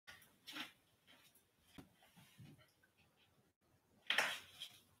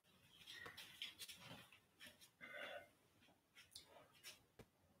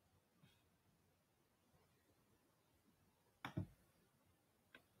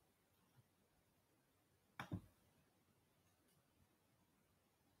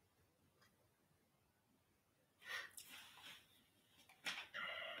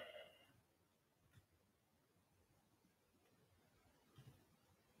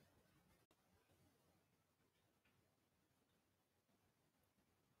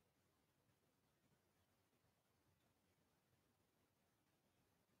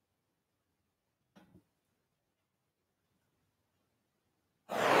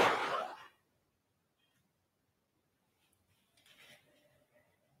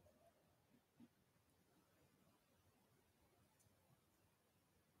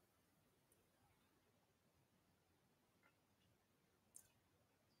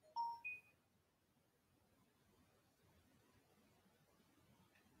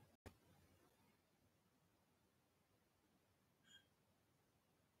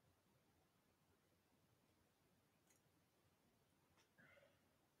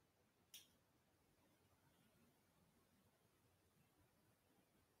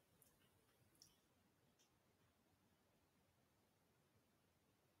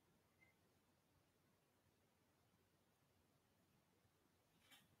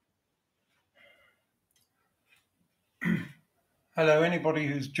Hello, anybody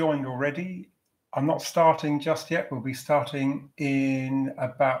who's joined already. I'm not starting just yet. We'll be starting in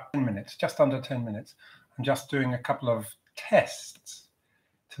about 10 minutes, just under 10 minutes. I'm just doing a couple of tests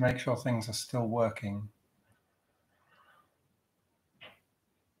to make sure things are still working.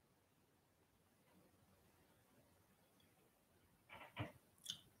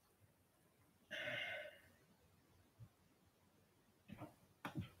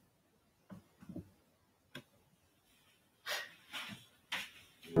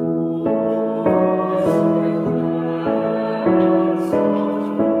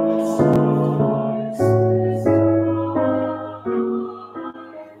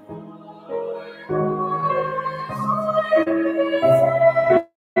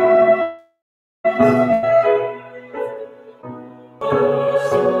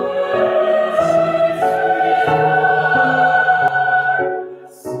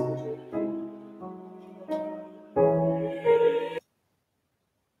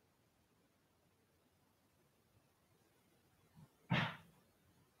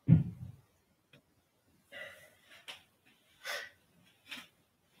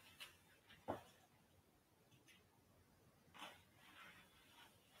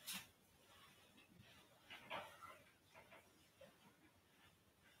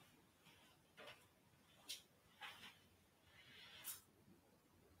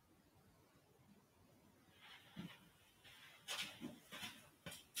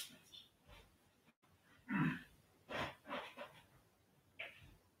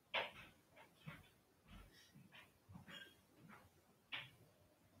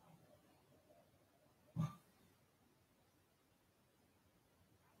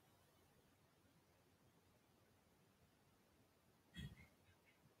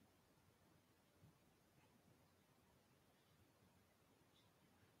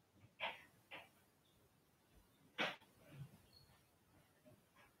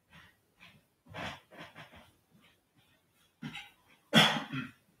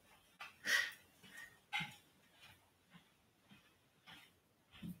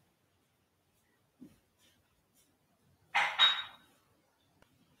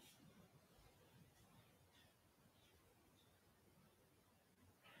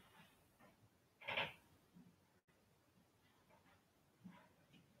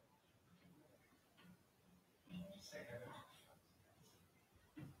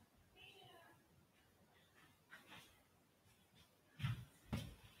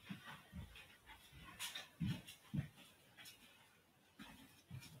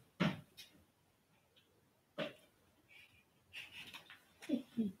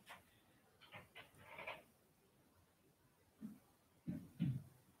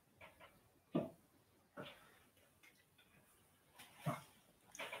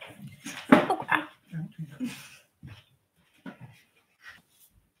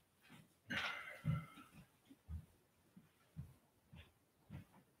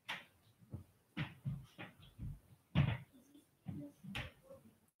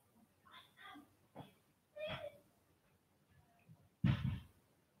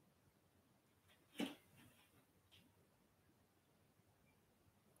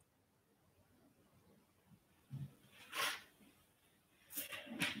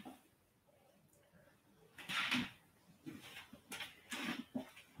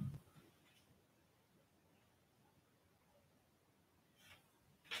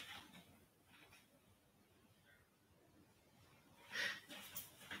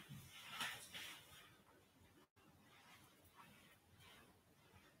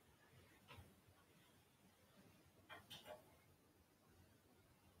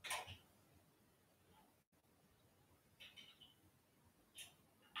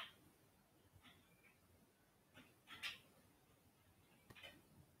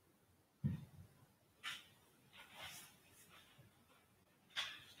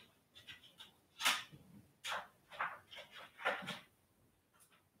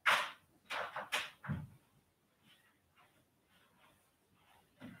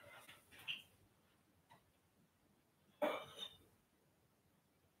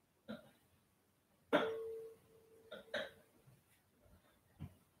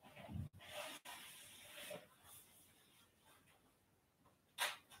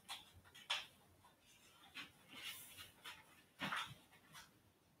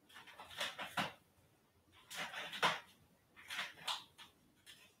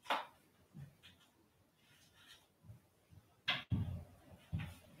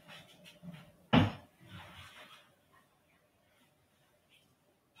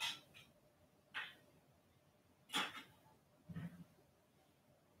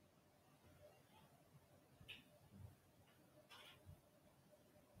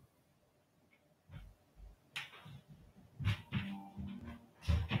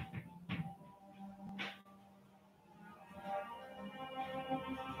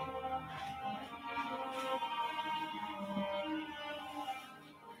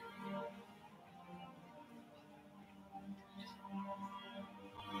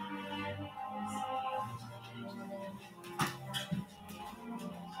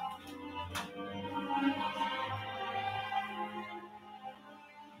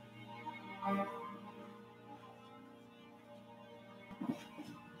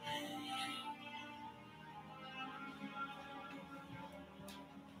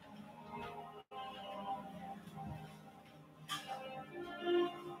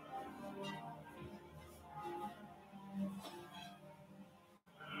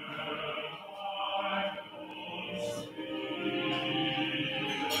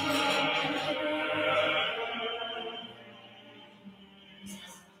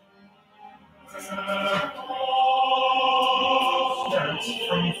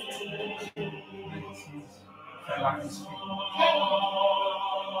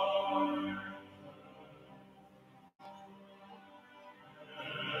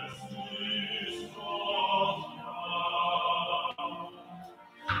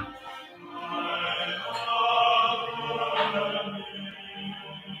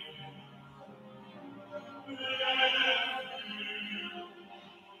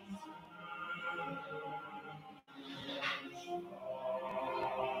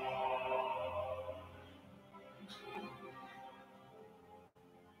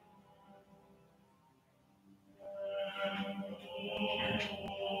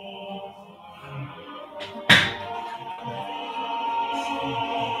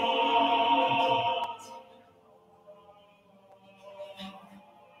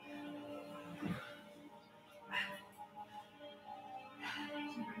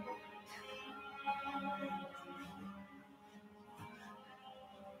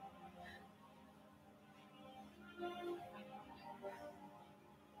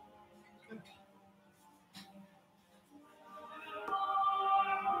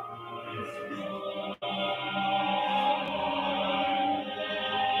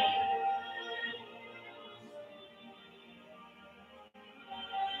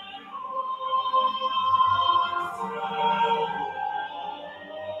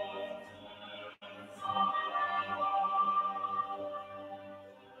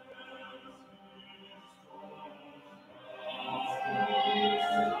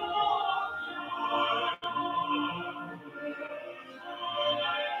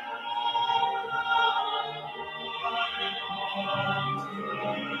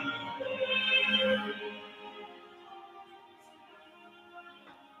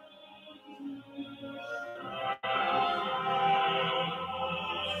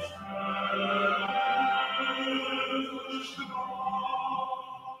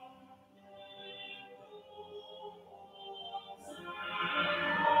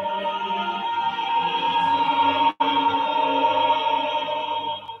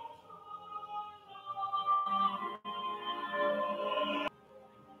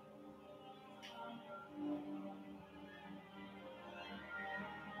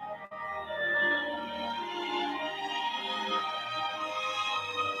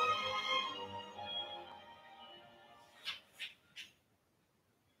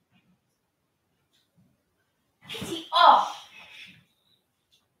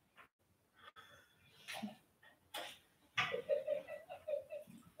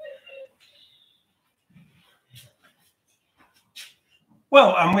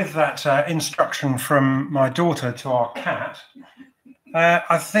 Well, and with that instruction from my daughter to our cat,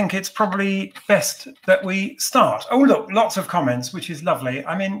 I think it's probably best that we start. Oh, look, lots of comments, which is lovely.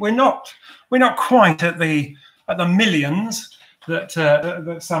 I mean, we're not quite at the millions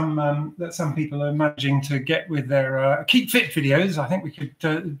that some people are managing to get with their keep fit videos. I think we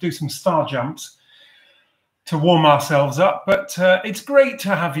could do some star jumps to warm ourselves up, but it's great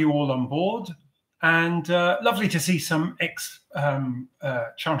to have you all on board, and lovely to see some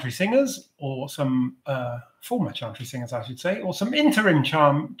Chantry singers, or some former Chantry singers, I should say, or some interim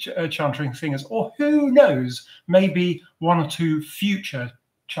Chantry singers, or who knows, maybe one or two future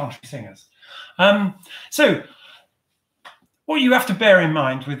Chantry singers. So what you have to bear in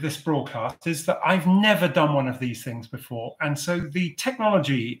mind with this broadcast is that I've never done one of these things before, and so the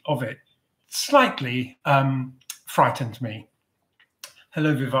technology of it slightly frightened me.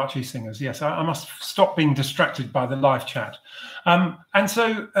 Hello, Vivace singers. Yes, I must stop being distracted by the live chat. And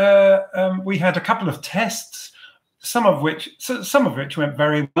so we had a couple of tests, some of which went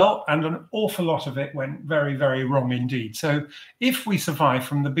very well, and an awful lot of it went very, very wrong indeed. So if we survive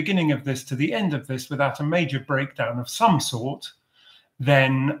from the beginning of this to the end of this without a major breakdown of some sort,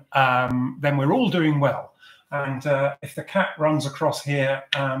 then we're all doing well. And if the cat runs across here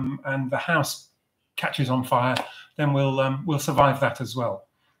and the house catches on fire, then we'll survive that as well.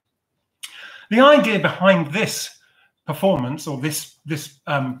 The idea behind this performance, or this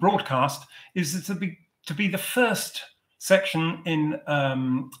broadcast, is to be the first section in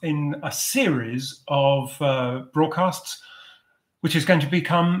a series of broadcasts, which is going to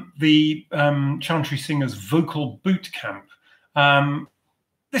become the Chantry Singers Vocal Bootcamp.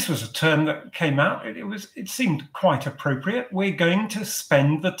 This was a term that came out. It seemed quite appropriate. We're going to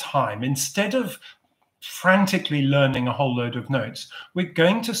spend the time, instead of frantically learning a whole load of notes, we're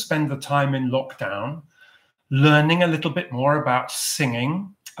going to spend the time in lockdown learning a little bit more about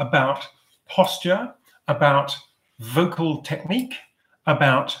singing, about posture, about vocal technique,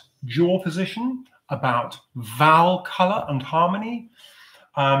 about jaw position, about vowel color and harmony,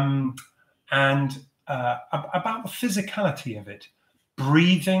 and about the physicality of it,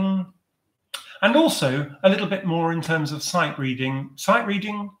 breathing, and also a little bit more in terms of sight reading,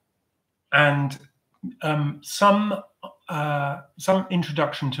 and some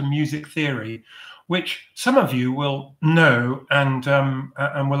introduction to music theory, which some of you will know and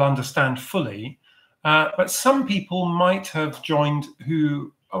will understand fully, but some people might have joined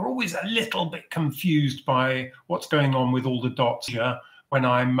who are always a little bit confused by what's going on with all the dots here when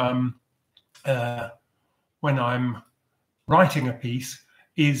I'm writing a piece.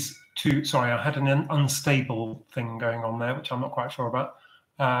 Sorry, I had an unstable thing going on there, which I'm not quite sure about.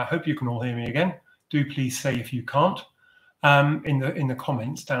 Hope you can all hear me again. Do please say if you can't in the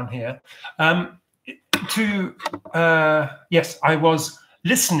comments down here. Yes, I was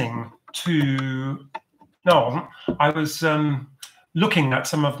listening to. No, I was looking at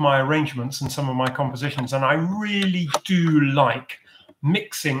some of my arrangements and some of my compositions, and I really do like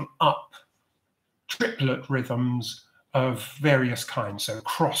mixing up triplet rhythms of various kinds, so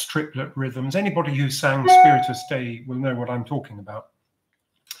cross triplet rhythms. Anybody who sang Spiritus Dei will know what I'm talking about.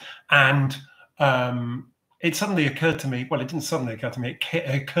 And it suddenly occurred to me, well, it didn't suddenly occur to me,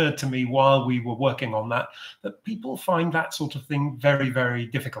 it occurred to me while we were working on that people find that sort of thing very, very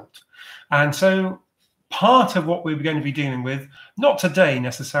difficult. And so part of what we're going to be dealing with, not today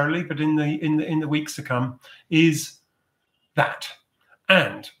necessarily, but in the weeks to come, is that.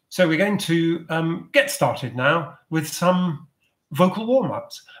 And so we're going to get started now with some vocal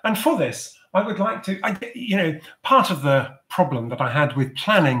warm-ups. And for this, I would like to, part of the problem that I had with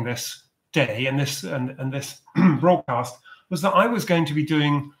planning this day and this broadcast was that I was going to be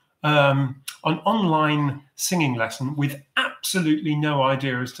doing an online singing lesson with absolutely no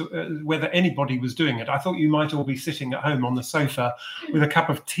idea as to whether anybody was doing it. I thought you might all be sitting at home on the sofa with a cup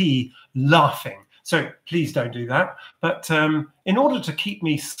of tea laughing. So please don't do that. But in order to keep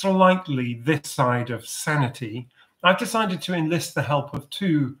me slightly this side of sanity, I've decided to enlist the help of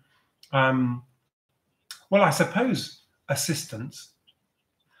two, well, I suppose, assistants,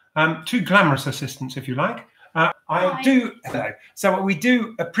 two glamorous assistants, if you like. Hello. So we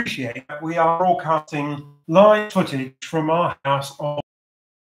do appreciate that we are broadcasting live footage from our house.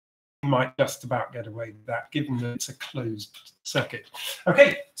 We might just about get away with that, given that it's a closed circuit.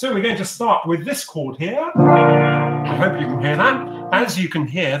 Okay, so we're going to start with this chord here. I hope you can hear that. As you can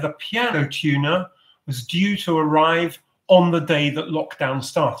hear, the piano tuner was due to arrive on the day that lockdown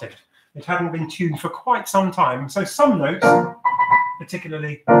started. It hadn't been tuned for quite some time, so some notes,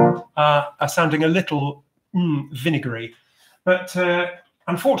 particularly, are sounding a little vinegary. But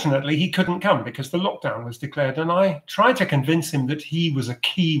Unfortunately, he couldn't come because the lockdown was declared, and I tried to convince him that he was a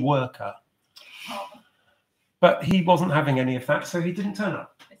key worker. But he wasn't having any of that, so he didn't turn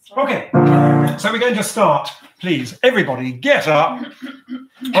up. Okay, so we're going to start. Please, everybody, get up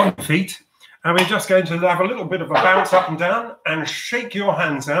on your feet, and we're just going to have a little bit of a bounce up and down and shake your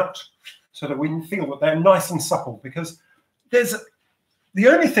hands out so that we can feel that they're nice and supple, because there's the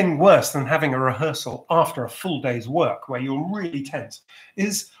only thing worse than having a rehearsal after a full day's work where you're really tense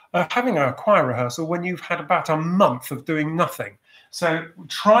is having a choir rehearsal when you've had about a month of doing nothing. So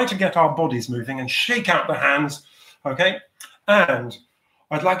try to get our bodies moving and shake out the hands, okay? And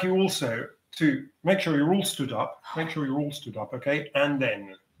I'd like you also to make sure you're all stood up. Make sure you're all stood up, okay? And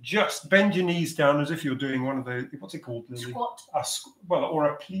then just bend your knees down as if you're doing one of those, what's it called, Lily? Squat. Well, or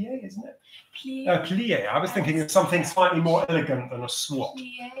a plie, isn't it? Plie. A plie. I was thinking of something slightly more elegant than a squat.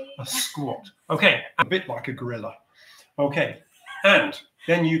 Plie. A squat. Okay, a bit like a gorilla. Okay, and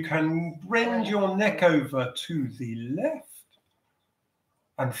then you can bend your neck over to the left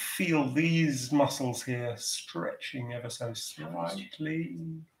and feel these muscles here stretching ever so slightly.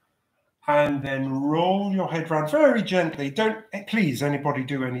 And then roll your head round very gently. Don't, please, anybody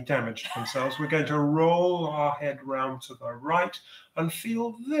do any damage to themselves. We're going to roll our head round to the right and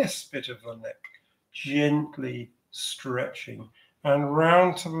feel this bit of the neck gently stretching. And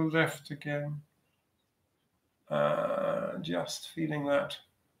round to the left again. Just feeling that.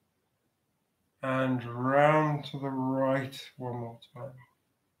 And round to the right one more time.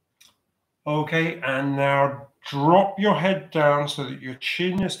 Okay, and now drop your head down so that your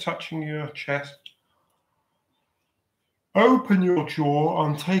chin is touching your chest. Open your jaw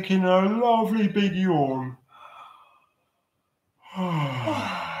and take in a lovely big yawn.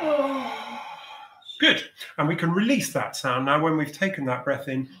 Good. And we can release that sound now when we've taken that breath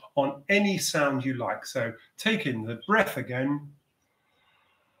in on any sound you like. So take in the breath again.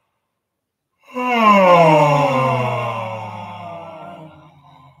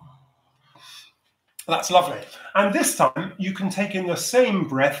 That's lovely. And this time you can take in the same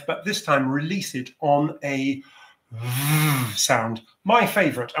breath, but this time release it on a sound. My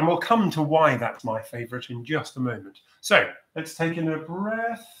favourite, and we'll come to why that's my favourite in just a moment. So let's take in a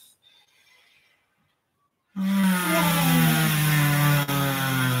breath.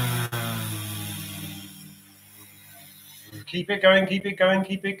 Keep it going, keep it going,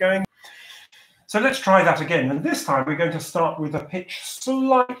 keep it going. So let's try that again. And this time we're going to start with a pitch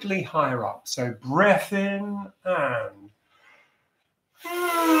slightly higher up. So breath in and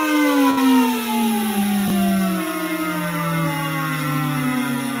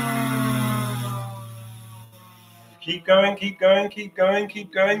keep going, keep going, keep going,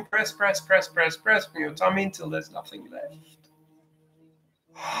 keep going. Press, press, press, press, press from your tummy until there's nothing left.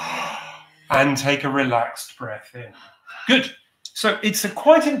 And take a relaxed breath in. Good. So it's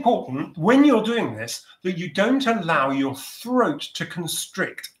quite important when you're doing this that you don't allow your throat to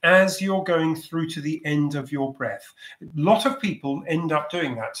constrict as you're going through to the end of your breath. A lot of people end up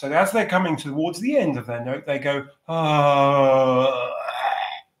doing that. So as they're coming towards the end of their note, they go,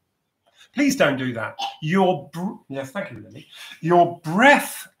 Please don't do that. Yes, thank you, Lily. Your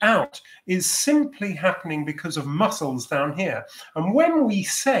breath out is simply happening because of muscles down here. And when we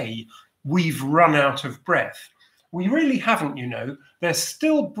say we've run out of breath, we really haven't, you know. There's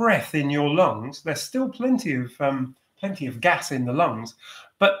still breath in your lungs. There's still plenty of gas in the lungs,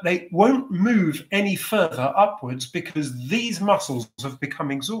 but they won't move any further upwards because these muscles have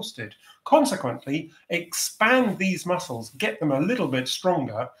become exhausted. Consequently, expand these muscles, get them a little bit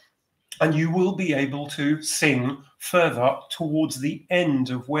stronger, and you will be able to sing further towards the end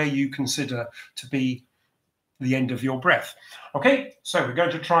of where you consider to be the end of your breath. Okay, so we're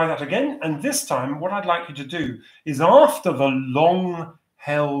going to try that again. And this time, what I'd like you to do is after the long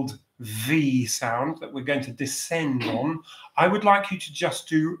held V sound that we're going to descend on, I would like you to just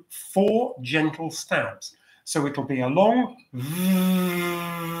do 4 gentle stabs. So it'll be a long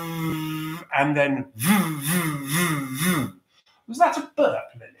and then was that a burp,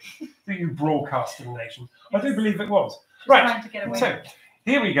 Lily, that you broadcast to the nation? Yes. I do believe it was. Just right, to get away. So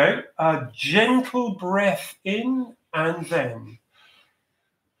here we go. A gentle breath in and then.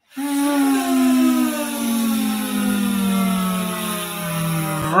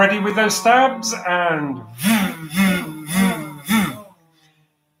 Ready with those stabs and.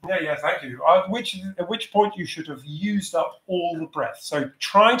 Yeah, thank you. At which point you should have used up all the breath. So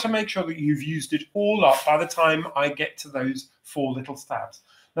try to make sure that you've used it all up by the time I get to those 4 little stabs.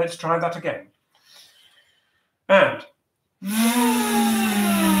 Let's try that again. And.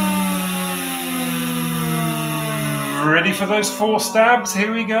 Ready for those 4 stabs?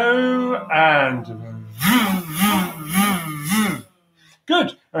 Here we go. And.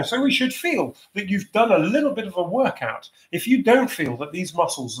 Good. And so we should feel that you've done a little bit of a workout. If you don't feel that these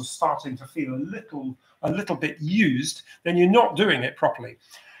muscles are starting to feel a little bit used, then you're not doing it properly.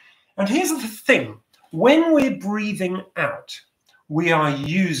 And here's the thing. When we're breathing out, we are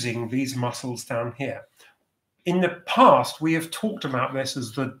using these muscles down here. In the past, we have talked about this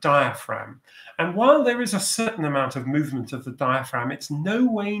as the diaphragm. And while there is a certain amount of movement of the diaphragm, it's no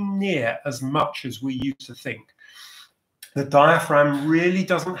way near as much as we used to think. The diaphragm really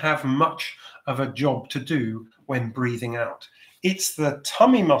doesn't have much of a job to do when breathing out. It's the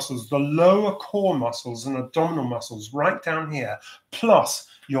tummy muscles, the lower core muscles and abdominal muscles right down here, plus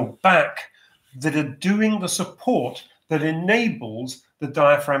your back, that are doing the support that enables the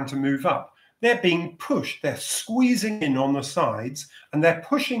diaphragm to move up. They're being pushed, they're squeezing in on the sides, and they're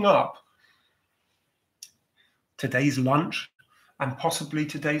pushing up today's lunch and possibly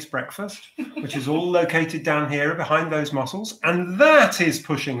today's breakfast, which is all located down here behind those muscles. And that is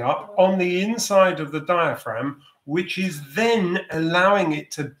pushing up on the inside of the diaphragm, which is then allowing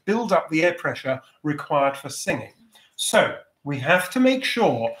it to build up the air pressure required for singing. So we have to make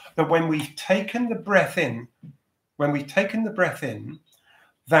sure that when we've taken the breath in,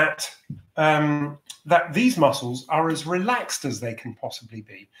 that these muscles are as relaxed as they can possibly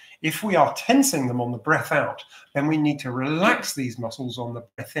be. If we are tensing them on the breath out, then we need to relax these muscles on the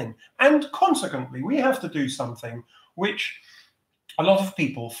breath in. And consequently, we have to do something which a lot of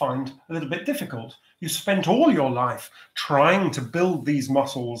people find a little bit difficult. You spent all your life trying to build these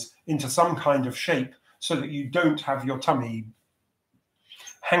muscles into some kind of shape so that you don't have your tummy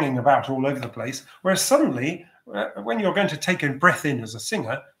hanging about all over the place, whereas suddenly, when you're going to take a breath in as a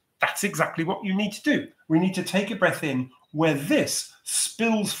singer, that's exactly what you need to do. We need to take a breath in where this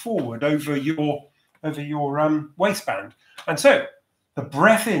spills forward over your waistband. And so the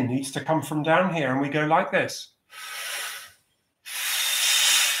breath in needs to come from down here, and we go like this.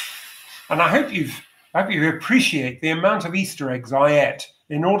 And I hope you appreciate the amount of Easter eggs I ate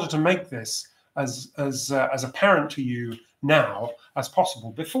in order to make this as apparent to you now as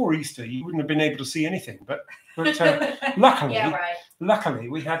possible. Before Easter, you wouldn't have been able to see anything, but luckily, yeah, right. Luckily,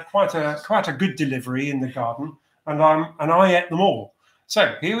 we had quite a good delivery in the garden, and I ate them all.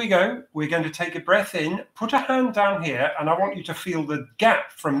 So here we go. We're going to take a breath in, put a hand down here, and I want you to feel the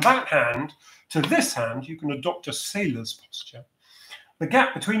gap from that hand to this hand. You can adopt a sailor's posture. The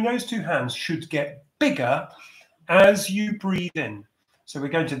gap between those two hands should get bigger as you breathe in. So we're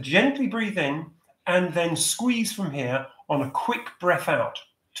going to gently breathe in and then squeeze from here on a quick breath out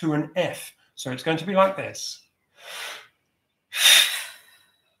to an F. So it's going to be like this.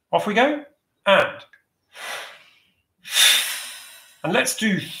 Off we go, and let's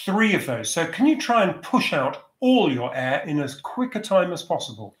do 3 of those. So can you try and push out all your air in as quick a time as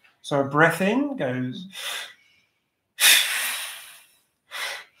possible? So a breath in goes.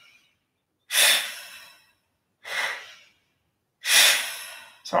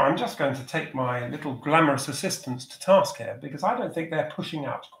 So I'm just going to take my little glamorous assistants to task here, because I don't think they're pushing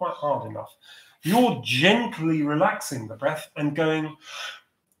out quite hard enough. You're gently relaxing the breath and going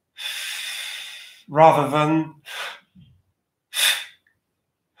rather than.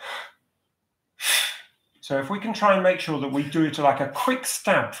 So if we can try and make sure that we do it like a quick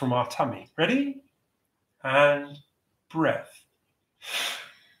stab from our tummy. Ready? And breath.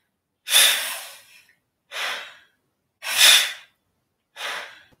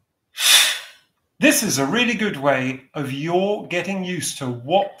 This is a really good way of your getting used to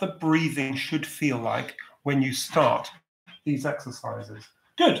what the breathing should feel like when you start these exercises.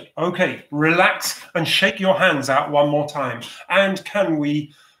 Good. Okay, relax and shake your hands out one more time. And can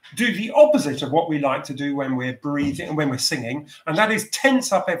we do the opposite of what we like to do when we're breathing and when we're singing, and that is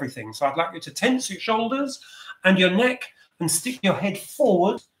tense up everything. So I'd like you to tense your shoulders and your neck and stick your head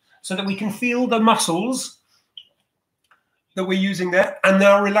forward so that we can feel the muscles that we're using there, and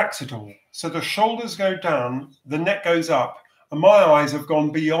now relax it all. So the shoulders go down, the neck goes up, and my eyes have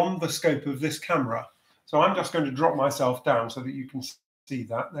gone beyond the scope of this camera. So I'm just going to drop myself down so that you can see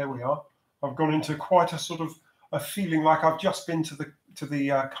that. There we are. I've gone into quite a sort of a feeling like I've just been to the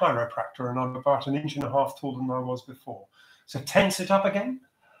chiropractor, and I'm about 1.5 inches taller than I was before. So tense it up again,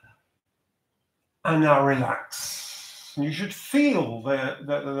 and now relax. And you should feel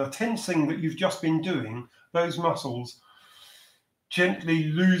the tensing that you've just been doing, those muscles gently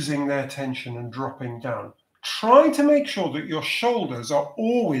losing their tension and dropping down. Try to make sure that your shoulders are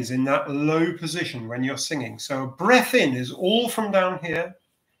always in that low position when you're singing. So a breath in is all from down here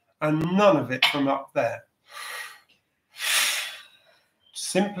and none of it from up there.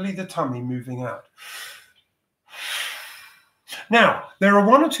 Simply the tummy moving out. Now, there are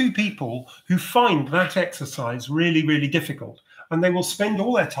 1 or 2 people who find that exercise really, really difficult. and they will spend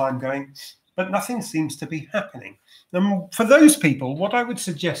all their time going, but nothing seems to be happening. And for those people, what I would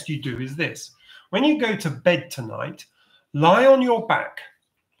suggest you do is this. When you go to bed tonight, lie on your back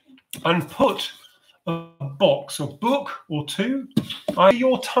and put a box or book or two under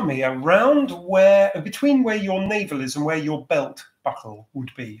your tummy around between where your navel is and where your belt buckle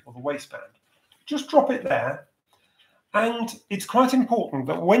would be, or the waistband. Just drop it there. And it's quite important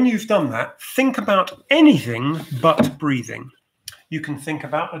that when you've done that, think about anything but breathing. You can think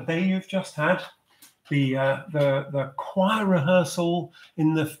about the day you've just had, the choir rehearsal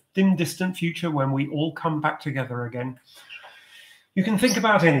in the dim, distant future when we all come back together again. You can think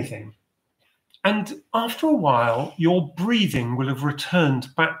about anything. And after a while, your breathing will have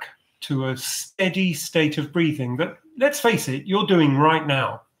returned back to a steady state of breathing that, let's face it, you're doing right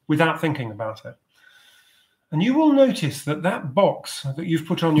now without thinking about it. And you will notice that that box that you've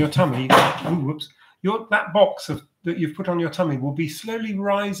put on your tummy, that box that you've put on your tummy will be slowly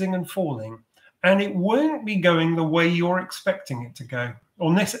rising and falling. And it won't be going the way you're expecting it to go,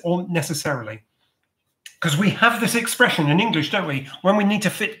 or necessarily. Because we have this expression in English, don't we? When we need to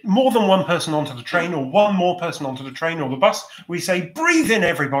fit more than one person onto the train, or one more person onto the train or the bus, we say, breathe in,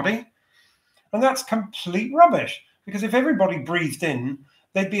 everybody. And that's complete rubbish. Because if everybody breathed in,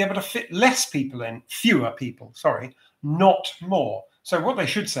 they'd be able to fit less people in, fewer people, sorry, not more. So what they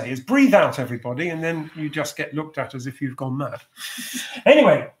should say is breathe out, everybody, and then you just get looked at as if you've gone mad.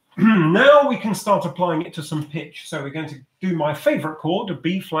 Anyway, now we can start applying it to some pitch. So we're going to do my favorite chord, a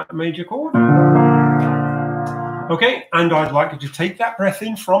B flat major chord. Okay, and I'd like you to take that breath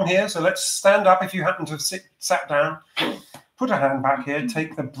in from here. So let's stand up if you happen to have sat down. Put a hand back here,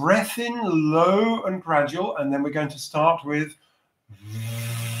 take the breath in low and gradual, and then we're going to start with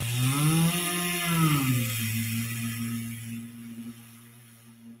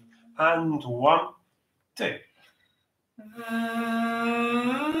and 1, 2.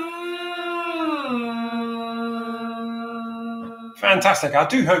 Fantastic. I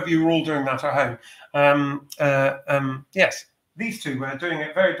do hope you were all doing that at home. Yes, these two were doing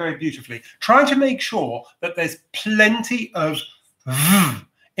it very, very beautifully. Try to make sure that there's plenty of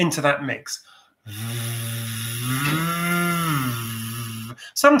into that mix.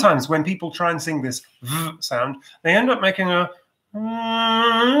 Sometimes when people try and sing this sound, they end up making a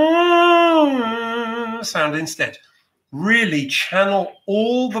sound instead. Really channel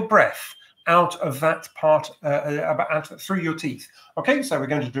all the breath out of that part, through your teeth. Okay, so we're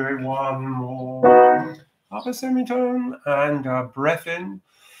going to do it one more. Upper semitone and breath in.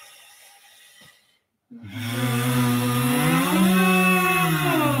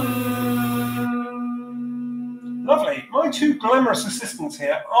 Lovely. My two glamorous assistants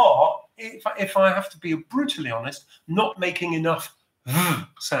here are, if I have to be brutally honest, not making enough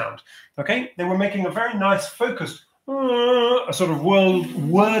sound. Okay, then we're making a very nice focused, a sort of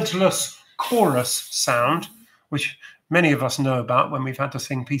wordless chorus sound, which many of us know about when we've had to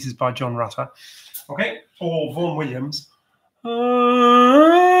sing pieces by John Rutter, okay, or Vaughan Williams. But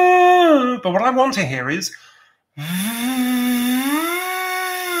what I want to hear is,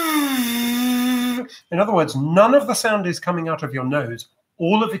 in other words, none of the sound is coming out of your nose.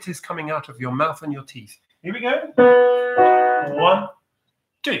 All of it is coming out of your mouth and your teeth. Here we go. 1,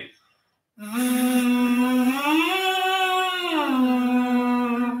 2.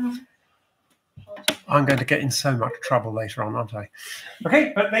 I'm going to get in so much trouble later on, aren't I?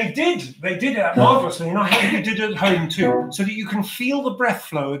 Okay, but they did it marvelously, and I hope you did it at home too, so that you can feel the breath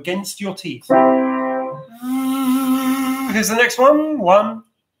flow against your teeth. Here's the next one. 1,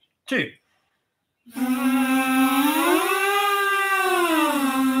 2.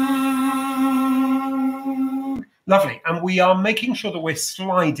 Lovely, and we are making sure that we're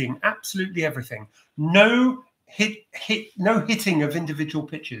sliding absolutely everything. No hitting of individual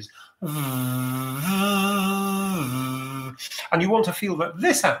pitches. And you want to feel that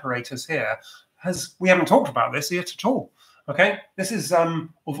this apparatus here we haven't talked about this yet at all. Okay, this is of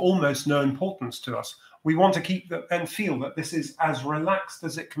almost no importance to us. We want to keep and feel that this is as relaxed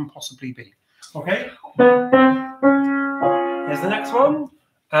as it can possibly be. Okay, here's the next one,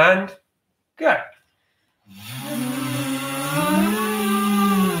 and go.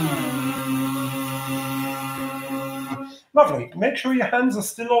 Lovely. Make sure your hands are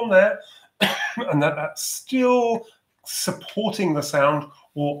still on there and that's still supporting the sound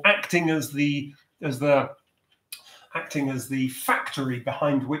or acting as the factory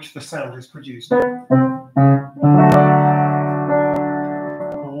behind which the sound is produced. 1,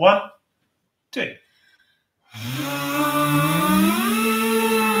 2.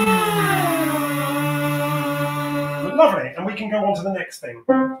 Lovely, and we can go on to the next thing,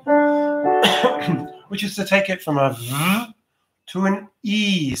 which is to take it from a to an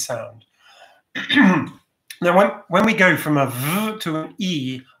E sound. Now, when we go from a V to an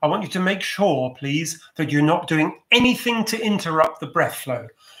E, I want you to make sure, please, that you're not doing anything to interrupt the breath flow.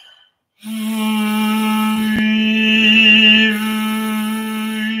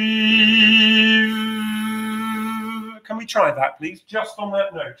 Can we try that, please? Just on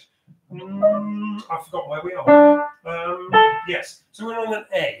that note. I forgot where we are. Yes, so we're on an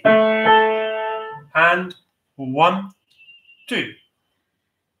A. And 1, 2.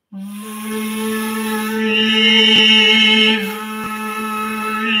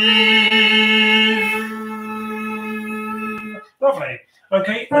 Lovely.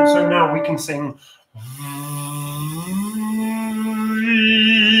 Okay, and so now we can sing.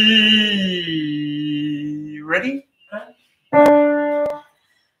 Ready?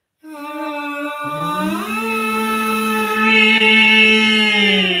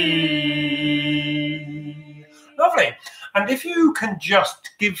 Lovely. And if you can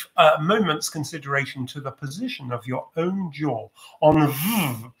just give a moment's consideration to the position of your own jaw on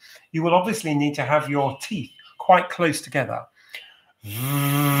V, you will obviously need to have your teeth quite close together.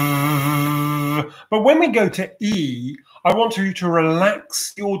 But when we go to E, I want you to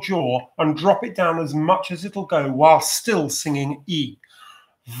relax your jaw and drop it down as much as it'll go while still singing E.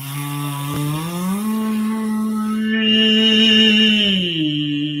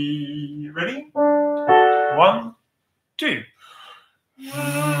 Ready? 1, 2.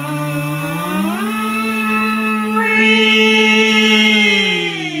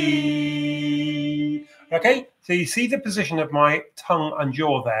 Okay, so you see the position of my tongue and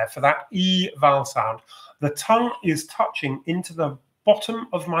jaw there for that E vowel sound. The tongue is touching into the bottom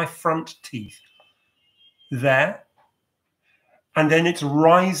of my front teeth. There. And then it's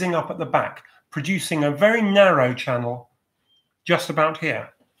rising up at the back, producing a very narrow channel just about here.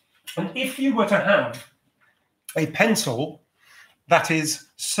 And if you were to have a pencil that is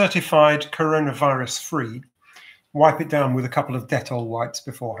certified coronavirus free, wipe it down with a couple of Dettol wipes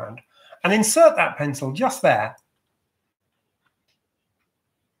beforehand, and insert that pencil just there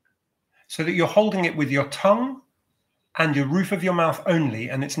so that you're holding it with your tongue and your roof of your mouth only,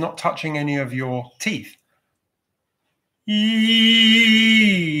 and it's not touching any of your teeth.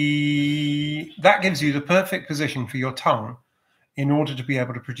 That gives you the perfect position for your tongue in order to be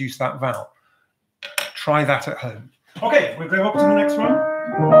able to produce that vowel. Try that at home. Okay, we'll go up to the next one.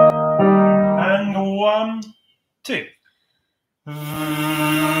 And 1, 2.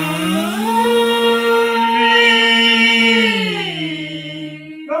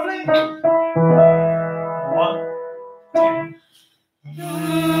 Lovely. 1, 2.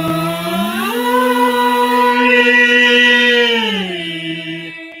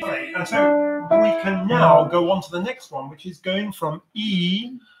 And so we can now go on to the next one, which is going from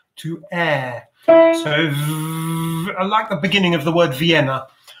E to air. So I like the beginning of the word Vienna.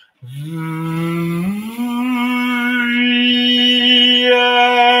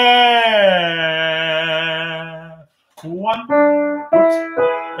 1. Oops,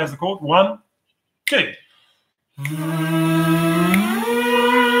 there's the chord. 1, 2.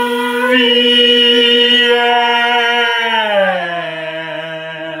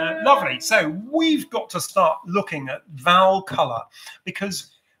 Lovely. So we've got to start looking at vowel colour,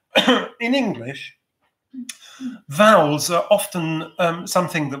 because in English, vowels are often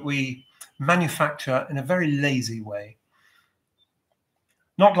something that we manufacture in a very lazy way.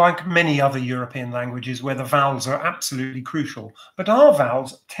 Not like many other European languages where the vowels are absolutely crucial, but our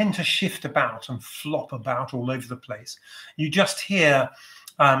vowels tend to shift about and flop about all over the place. You just hear,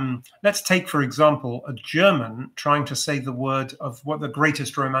 let's take, for example, a German trying to say the word of what the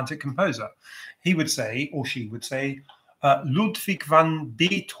greatest romantic composer. He would say, or she would say, Ludwig van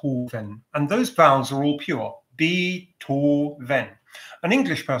Beethoven. And those vowels are all pure. Beethoven. An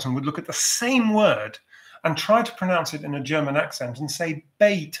English person would look at the same word and try to pronounce it in a German accent and say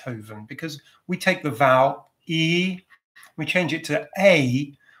Beethoven, because we take the vowel E, we change it to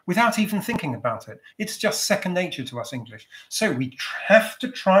A without even thinking about it. It's just second nature to us English. So we have to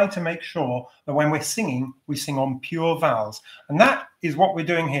try to make sure that when we're singing, we sing on pure vowels. And that is what we're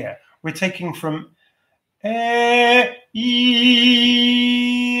doing here. We're taking from E,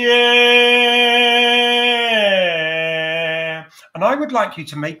 E, and I would like you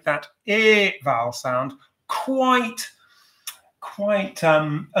to make that E vowel sound quite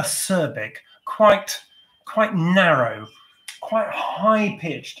acerbic, quite narrow, quite high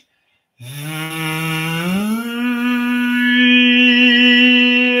pitched.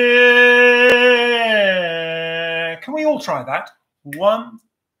 Can we all try that? 1,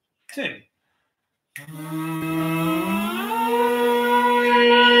 2.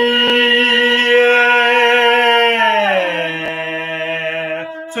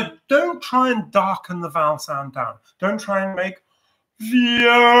 try and darken the vowel sound down. Don't try and make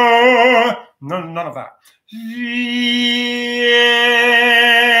no, none of that.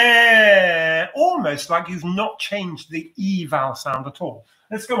 Almost like you've not changed the E vowel sound at all.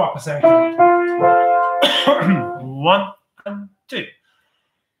 Let's go up a second. 1 and 2.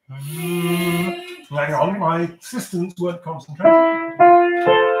 Hang on, my assistants weren't concentrating.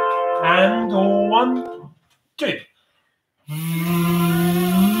 And 1, 2.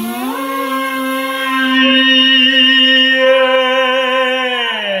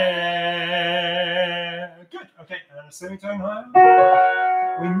 Good. Okay, and a semitone higher.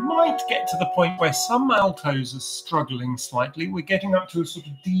 We might get to the point where some altos are struggling slightly. We're getting up to a sort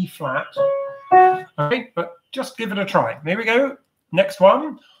of D flat. Okay, but just give it a try. Here we go. Next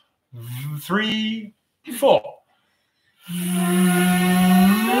one. 3, 4.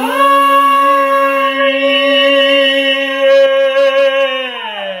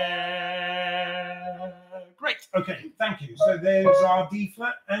 Great. Okay, thank you. So there's our D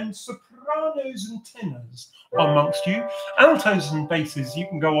flat, and sopranos and tenors amongst you. Altos and basses, you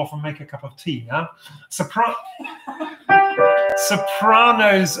can go off and make a cup of tea. Huh? Sopranos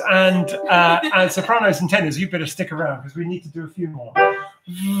and tenors, you better stick around because we need to do a few more.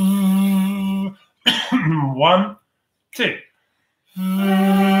 1, 2.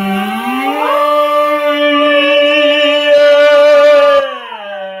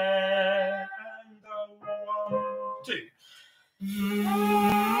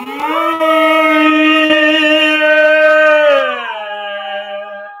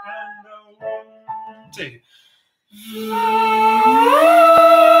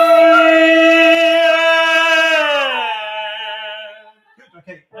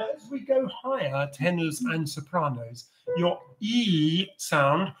 Tenors and sopranos, your E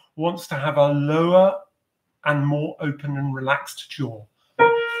sound wants to have a lower and more open and relaxed jaw.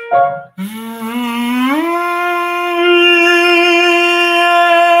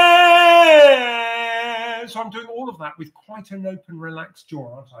 So I'm doing all of that with quite an open, relaxed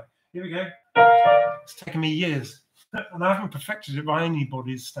jaw, aren't I? Here we go. It's taken me years, and I haven't perfected it by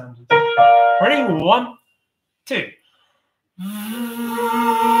anybody's standards. Ready? 1, 2.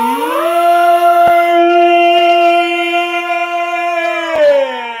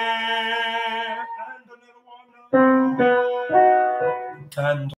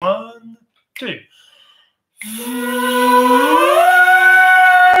 And 1, 2.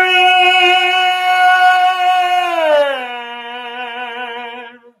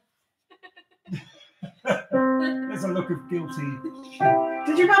 There's a look of guilty.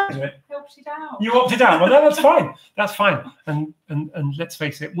 Did you manage it? I opted out. You opted out. Well, no, that's fine. That's fine. And let's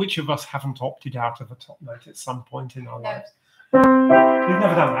face it, which of us haven't opted out of a top note at some point in our lives? You've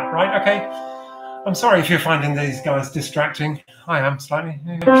never done that, right? Okay. I'm sorry if you're finding these guys distracting. I am slightly.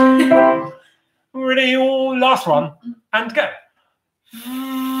 Ready? Last one. And go.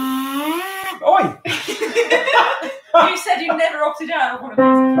 Oi! You said you never opted out of one of these.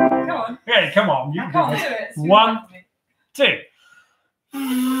 Come on. Yeah, come on. You I can't do it. 1, 2.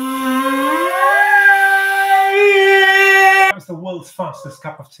 That was the world's fastest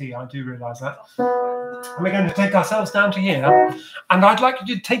cup of tea, I do realise that. And we're going to take ourselves down to here. And I'd like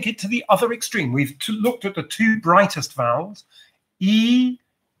you to take it to the other extreme. We've looked at the two brightest vowels, E,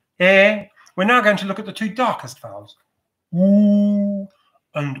 E. We're now going to look at the two darkest vowels, Oo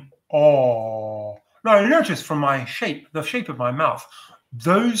and O. Now, notice from my shape, the shape of my mouth,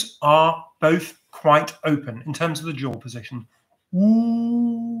 those are both quite open in terms of the jaw position.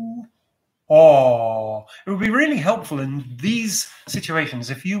 Oo, O. It would be really helpful in these situations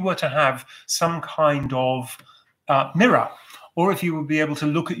if you were to have some kind of mirror, or if you would be able to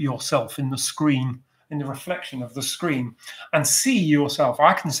look at yourself in the screen, in the reflection of the screen, and see yourself.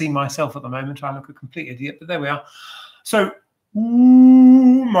 I can see myself at the moment. I look a complete idiot, but there we are. So,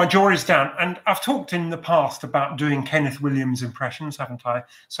 ooh, my jaw is down. And I've talked in the past about doing Kenneth Williams impressions, haven't I?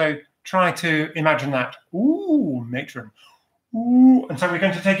 So try to imagine that. Ooh, matron. Ooh. And so we're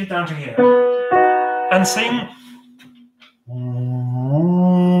going to take it down to here and sing.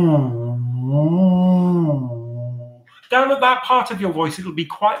 Down at that part of your voice, it'll be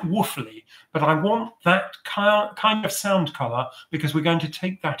quite woofly, but I want that kind of sound colour because we're going to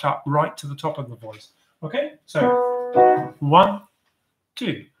take that up right to the top of the voice. Okay, so 1,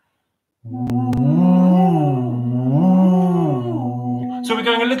 2. So we're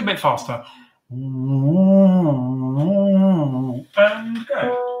going a little bit faster. And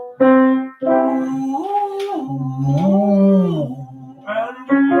go. And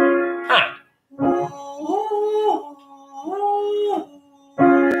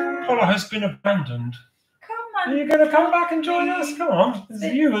has been abandoned. Come fun. Are you going to come back and join us? Come on, it's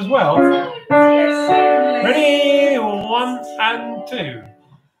you as well. Yes. Ready? 1 and 2.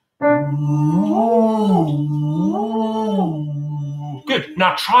 Good.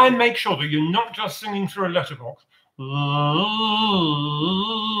 Now try and make sure that you're not just singing through a letterbox.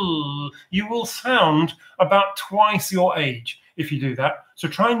 You will sound about twice your age if you do that. So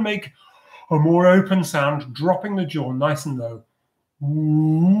try and make a more open sound, dropping the jaw nice and low.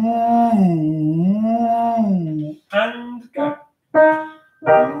 And go.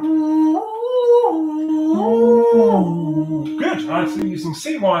 Good. I see. You can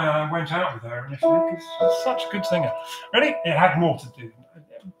see why I went out with her initially, because she's such a good singer. Ready? It had more to do.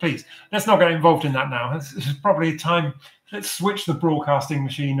 Please, let's not get involved in that now. This is probably time. Let's switch the broadcasting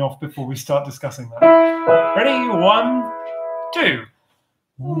machine off before we start discussing that. Ready? 1, 2.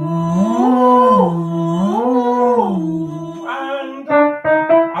 And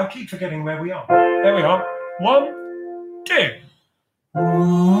I keep forgetting where we are. There we are. 1, 2.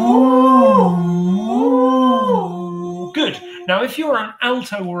 Good. Now, if you're an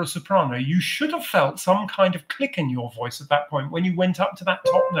alto or a soprano, you should have felt some kind of click in your voice at that point when you went up to that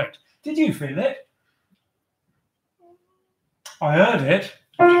top note. Did you feel it? I heard it.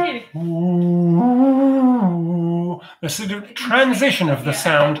 Did you? The sort of transition of the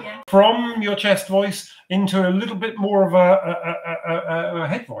sound from your chest voice into a little bit more of a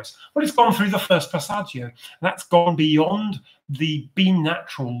head voice. Well, it's gone through the first passaggio. That's gone beyond the B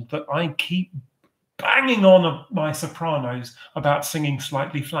natural that I keep banging on my sopranos about singing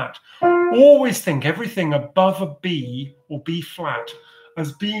slightly flat. Always think everything above a B or B flat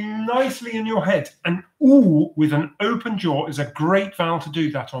as being nicely in your head. And ooh with an open jaw is a great vowel to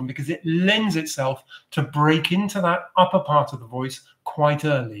do that on, because it lends itself to break into that upper part of the voice quite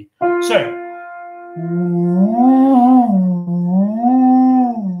early. So,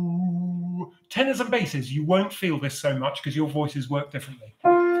 tenors and basses, you won't feel this so much because your voices work differently.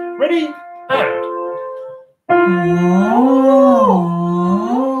 Ready? And.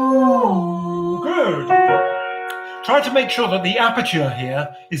 Good. Try to make sure that the aperture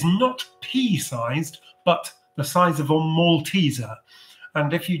here is not pea-sized, but the size of a Malteser.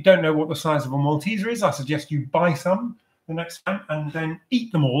 And if you don't know what the size of a Malteser is, I suggest you buy some the next time and then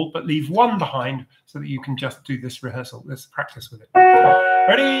eat them all, but leave one behind so that you can just do this rehearsal, this practice with it.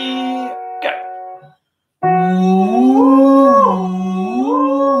 Ready, go.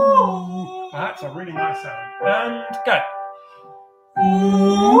 That's a really nice sound. And go.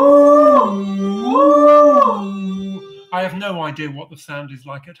 I have no idea what the sound is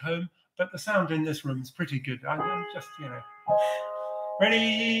like at home, but the sound in this room is pretty good. I'm just, you know.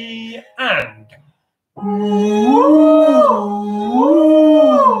 Ready, and.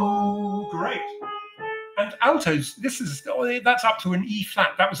 Great. And altos, that's up to an E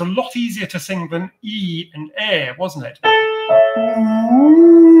flat. That was a lot easier to sing than E and air, wasn't it?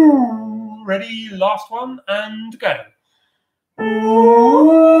 Ready, last one, and go.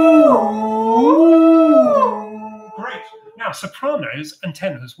 Great. Now, sopranos and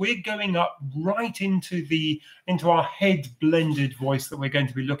tenors, we're going up right into our head blended voice that we're going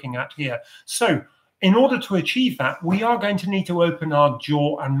to be looking at here. So, in order to achieve that, we are going to need to open our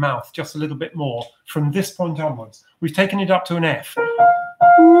jaw and mouth just a little bit more from this point onwards. We've taken it up to an F.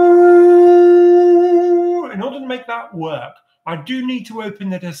 In order to make that work, I do need to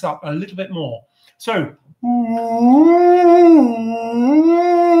open this up a little bit more. So,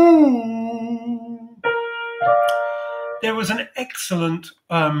 there was an excellent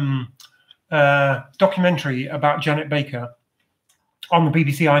documentary about Janet Baker on the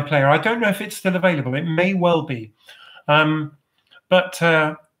BBC iPlayer. I don't know if it's still available. It may well be. But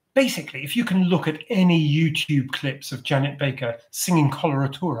basically, if you can look at any YouTube clips of Janet Baker singing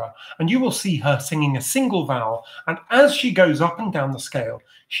coloratura, and you will see her singing a single vowel, and as she goes up and down the scale,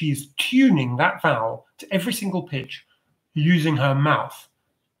 she is tuning that vowel to every single pitch using her mouth,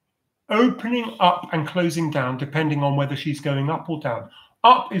 opening up and closing down depending on whether she's going up or down.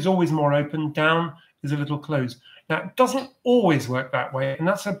 Up is always more open, down is a little closed. Now, it doesn't always work that way, and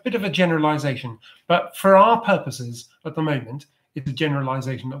that's a bit of a generalization, but for our purposes at the moment, it's a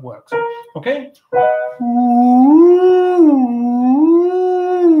generalization that works. Okay?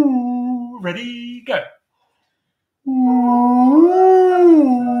 Ready, go.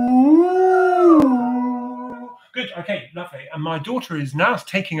 Good, okay, lovely. And my daughter is now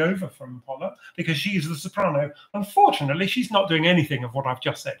taking over from Paula because she's the soprano. Unfortunately, she's not doing anything of what I've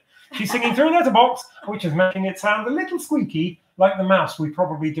just said. She's singing through a letterbox, which is making it sound a little squeaky, like the mouse we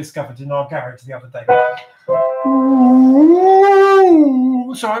probably discovered in our garage the other day.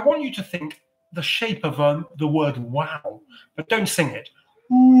 So I want you to think the shape of the word wow, but don't sing it.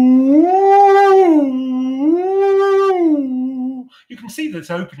 You can see that it's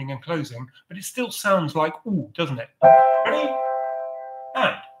opening and closing, but it still sounds like ooh, doesn't it? Ready?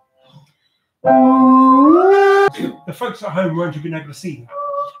 And. The folks at home won't have been able to see that.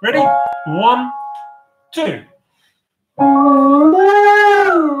 Ready? 1, 2.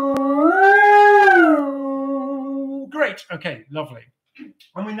 Great. Okay, lovely.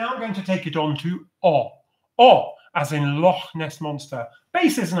 And we're now going to take it on to O. O, as in Loch Ness Monster.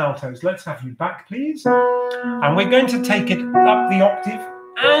 Basses and altos. Let's have you back, please. And we're going to take it up the octave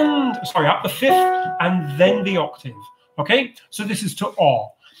and, sorry, up the fifth and then the octave. Okay? So this is to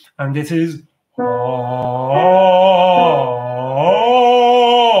O. And this is O.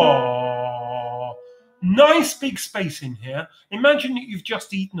 Nice big space in here. Imagine that you've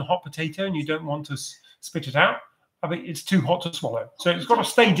just eaten a hot potato and you don't want to spit it out. I mean, it's too hot to swallow. So it's got to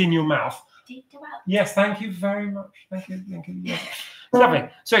stay in your mouth. Yes, thank you very much. Thank you. Thank you. Yes. Lovely.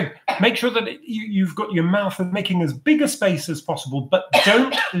 So make sure that you've got your mouth making as big a space as possible, but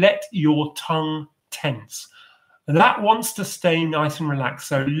don't let your tongue tense. That wants to stay nice and relaxed.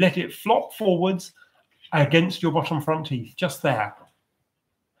 So let it flop forwards against your bottom front teeth, just there.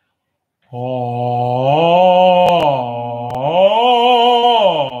 Oh.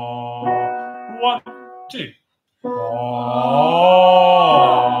 1, 2. Oh.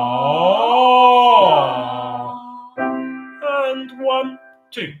 And 1,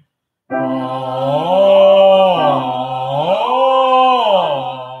 2. Oh.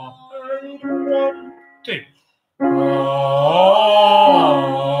 And 1, 2. Oh.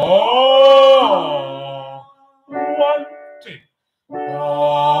 1, 2.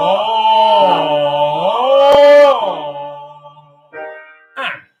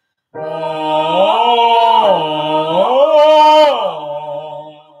 And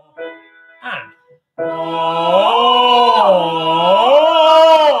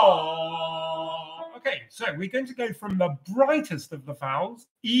okay, so we're going to go from the brightest of the vowels,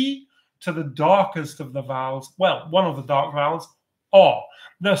 E, to the darkest of the vowels, well, one of the dark vowels, O.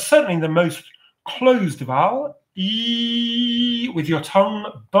 They're certainly the most closed vowel, E, with your tongue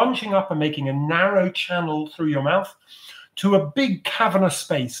bunching up and making a narrow channel through your mouth, to a big cavernous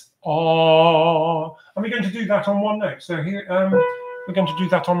space, O. And we're going to do that on one note. So here, we're going to do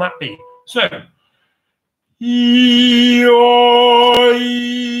that on that beat. So, E, O,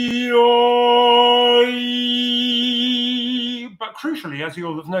 E, O, E. But crucially, as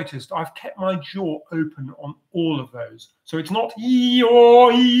you'll have noticed, I've kept my jaw open on all of those. So it's not E,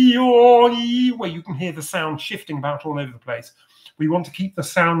 O, E, O, E, where you can hear the sound shifting about all over the place. We want to keep the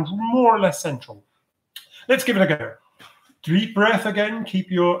sound more or less central. Let's give it a go. Deep breath again.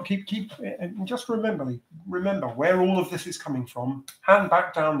 Keep and just remember where all of this is coming from. Hand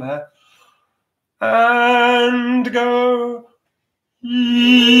back down there. And go.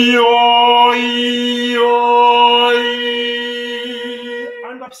 E-o, E-o, E.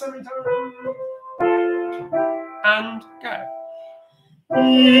 And up semitone. And go.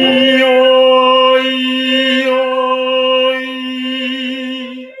 E-o, E-o,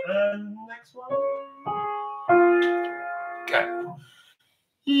 E. And next one. Go.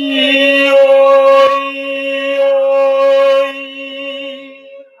 E-o, E-o, E.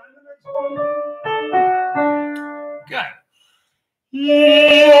 And the next one. Go.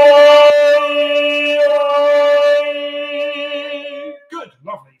 Good,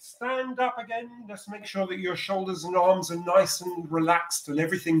 lovely. Stand up again. Just make sure that your shoulders and arms are nice and relaxed and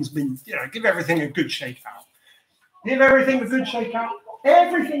everything's been, give everything a good shake out. Give everything a good shake out.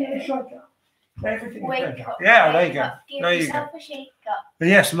 Everything a shake out. Everything a shake out. Yeah, there you go. There you go.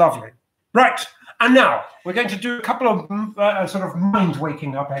 Yes, lovely. Right. And now we're going to do a couple of sort of mind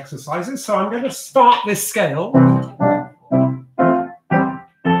waking up exercises. So I'm going to start this scale.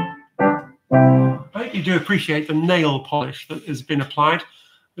 I hope you do appreciate the nail polish that has been applied.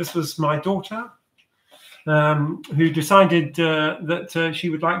 This was my daughter who decided that she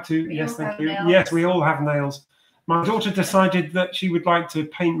would like to. Yes, thank you. Nails. Yes, we all have nails. My daughter decided that she would like to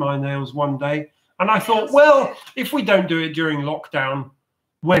paint my nails one day. And I thought, well, if we don't do it during lockdown,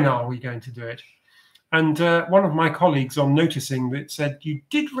 when are we going to do it? And one of my colleagues, on noticing that, said, you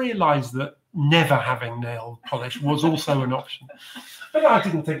did realize that never having nail polish was also an option. But I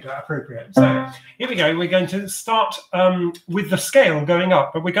didn't think that appropriate. So here we go. We're going to start with the scale going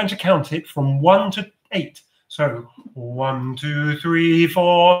up, but we're going to count it from 1 to 8. So 1, 2, 3,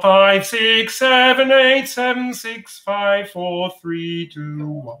 4, 5, 6, 7, 8, 7, 6, 5, 4, 3, 2,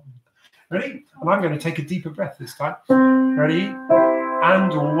 1. Ready? And I'm going to take a deeper breath this time. Ready?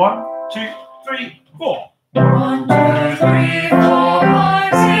 And 1, 2, 3, 4. 1, 2, 3, 4,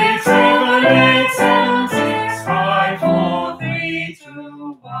 5, 6, 7, 8, 7, 6, 5, 4, 3,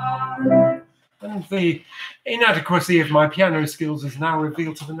 2, 1. And the inadequacy of my piano skills is now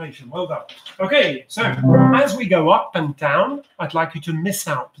revealed to the nation. Well done. Okay, so as we go up and down, I'd like you to miss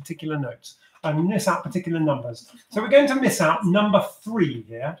out particular notes and miss out particular numbers. So we're going to miss out number 3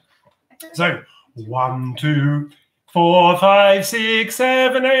 here. So 1, 2, 4, 5, 6,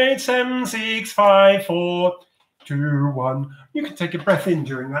 7, 8, 7, 6, 5, 4, 2, 1. You can take a breath in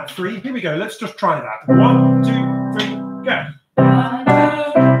during that 3. Here we go. Let's just try that. 1, 2, 3, go. 1, 2,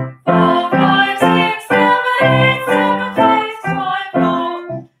 4, 5, 6, 7, 8, 7, 6, 5,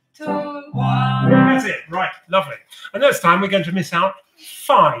 4, 2, 1. That's it. Right. Lovely. And this time we're going to miss out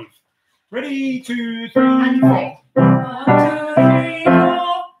 5. Ready? 2, 3, 4. 1, 2, 3,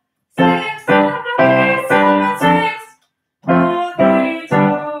 4, 6, 7, 8, 7, 6, 4, 3, 2,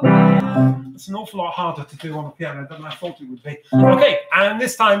 1. It's an awful lot harder to do on the piano than I thought it would be. Okay, and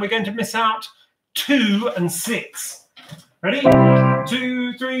this time we're going to miss out 2 and 6. Ready?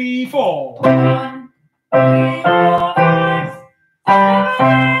 2, 3, 4. 1, 2, 3, 4, 5, 7,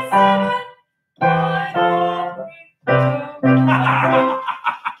 8, 7, 5, 4, 3,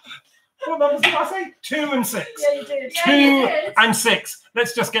 2. What numbers did I say? 2 and 6. Yeah, you did. 2 Yeah, you did. and 6.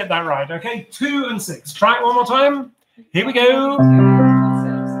 Let's just get that right, okay? 2 and 6. Try it one more time. Here we go. 2, 4,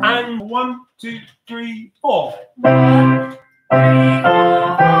 6. And 1, 2, 3, 4. 1, 3, 4,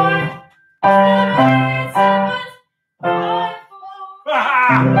 5, 7, 8, 7, 5,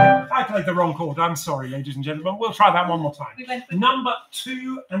 4. I played the wrong chord. I'm sorry, ladies and gentlemen. We'll try that one more time. We went for Number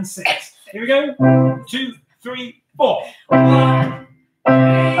 2 and 6. Here we go. 2, 3, 4. 1,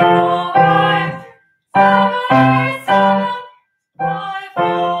 3, 4, 5, 7, 8, 7, 5,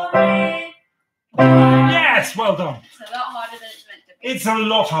 4, 3, 2. Yes, well done. It's a lot harder than it's meant to be. It's a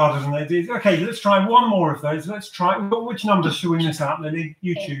lot harder than they did. Okay, let's try one more of those. Let's try. Which numbers should we miss out, Lily?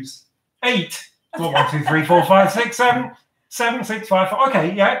 You choose. 8. Well, 1, 2, 3, 4, 5, 6, 7. 7, 6, 5, 4.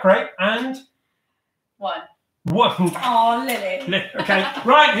 Okay, yeah, great. And 1. 1. Oh, Lily. Okay,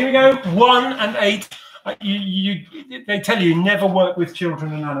 right, here we go. 1 and 8. They tell you never work with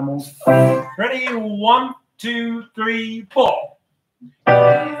children and animals. Ready? 1, 2, 3, 4. 2,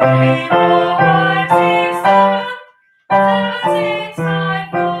 3, 4, 5, 6, 7, 7, 6, 5,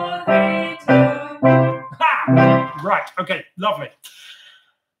 4, 3, 2. Ha! Right, okay, lovely.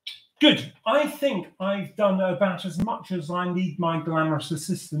 Good. I think I've done about as much as I need my glamorous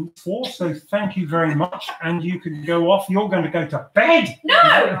assistant for, so thank you very much. And you can go off. You're going to go to bed.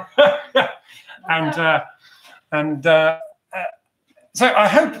 No! So I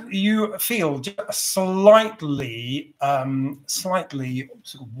hope you feel just slightly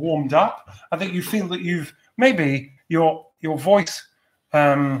sort of warmed up. I think you feel that you've maybe your voice,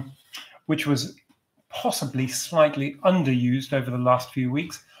 which was possibly slightly underused over the last few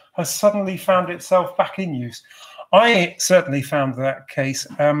weeks, has suddenly found itself back in use. I certainly found that case.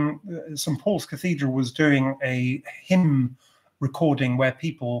 St. Paul's Cathedral was doing a hymn recording where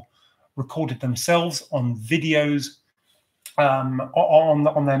people recorded themselves on videos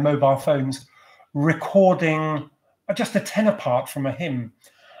on their mobile phones, recording just a tenor part from a hymn.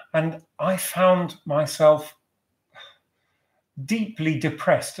 And I found myself deeply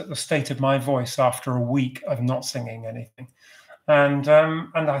depressed at the state of my voice after a week of not singing anything. And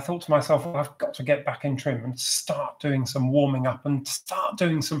I thought to myself, well, I've got to get back in trim and start doing some warming up and start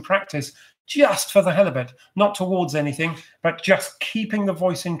doing some practice just for the hell of it, not towards anything, but just keeping the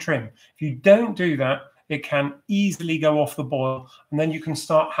voice in trim. If you don't do that, it can easily go off the boil, and then you can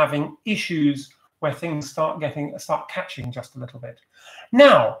start having issues where things start catching just a little bit.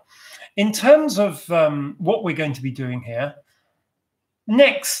 Now, in terms of what we're going to be doing here,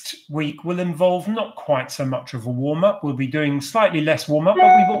 next week will involve not quite so much of a warm-up. We'll be doing slightly less warm-up,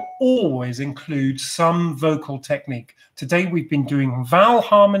 but we will always include some vocal technique. Today we've been doing vowel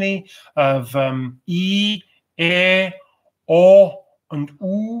harmony of E, E, O, and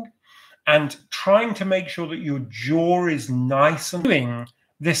U, and trying to make sure that your jaw is nice. And doing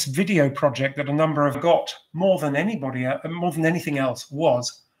this video project that a number have got more than anything else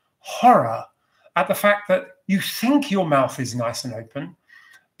was horror at the fact that you think your mouth is nice and open,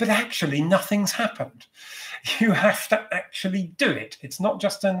 but actually nothing's happened. You have to actually do it. It's not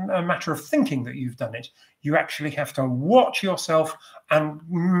just a matter of thinking that you've done it. You actually have to watch yourself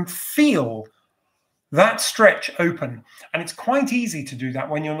and feel that stretch open. And it's quite easy to do that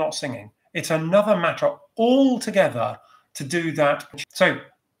when you're not singing. It's another matter altogether to do that. So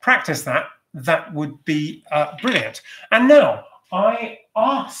practice that. That would be brilliant. And now I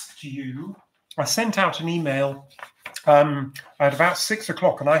sent out an email at about 6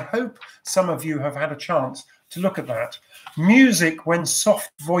 o'clock, and I hope some of you have had a chance to look at that. Music when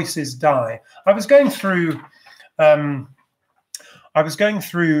soft voices die. I was going through I was going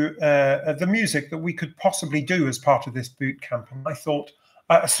through the music that we could possibly do as part of this boot camp, and I thought,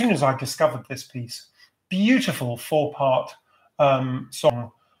 as soon as I discovered this piece, beautiful 4-part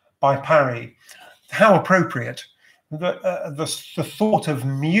song by Parry, how appropriate. The thought of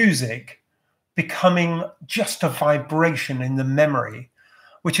music becoming just a vibration in the memory,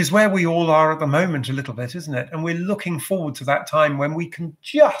 which is where we all are at the moment a little bit, isn't it? And we're looking forward to that time when we can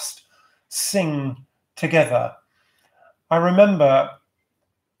just sing together. I remember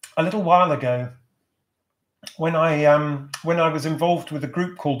a little while ago when I was involved with a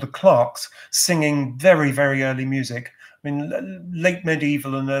group called the Clarks, singing very, very early music, I mean, late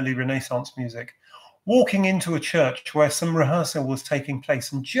medieval and early Renaissance music, walking into a church where some rehearsal was taking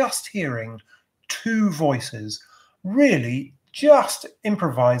place and just hearing 2 voices really just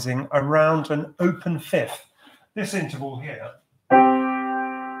improvising around an open fifth. This interval here.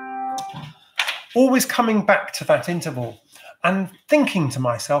 Always coming back to that interval and thinking to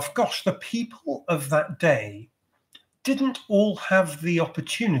myself, gosh, the people of that day didn't all have the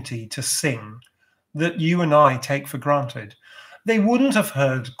opportunity to sing that you and I take for granted. They wouldn't have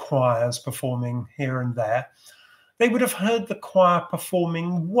heard choirs performing here and there. They would have heard the choir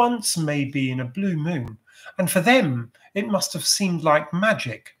performing once, maybe in a blue moon. And for them, it must have seemed like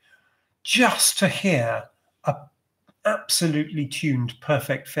magic just to hear a absolutely tuned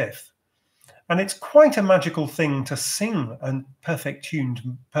perfect fifth. And it's quite a magical thing to sing a perfect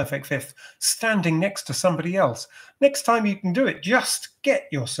tuned perfect fifth standing next to somebody else. Next time you can do it, just get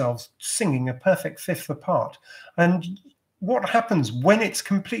yourselves singing a perfect fifth apart. And what happens when it's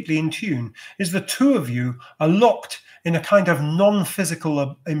completely in tune is the 2 of you are locked in a kind of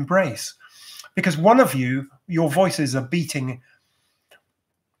non-physical embrace, because one of you, your voices are beating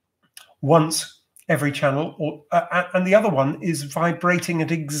once every channel, and the other one is vibrating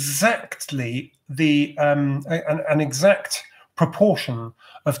at exactly the an exact proportion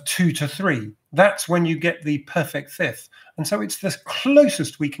of 2 to 3. That's when you get the perfect fifth, and so it's the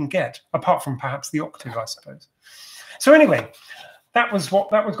closest we can get, apart from perhaps the octave, I suppose. So anyway, that was what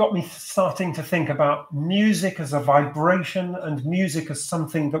got me starting to think about music as a vibration and music as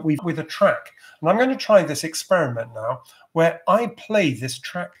something that we with a track. And I'm going to try this experiment now, where I play this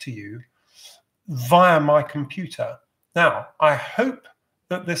track to you via my computer. Now, I hope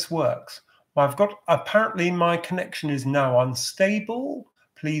that this works. Apparently my connection is now unstable.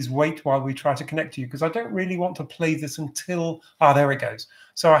 Please wait while we try to connect to you, because I don't really want to play this until, there it goes.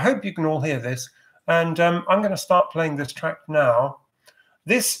 So I hope you can all hear this. And I'm going to start playing this track now.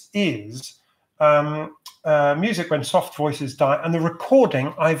 This is Music When Soft Voices Die, and the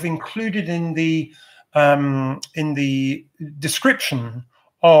recording I've included in the description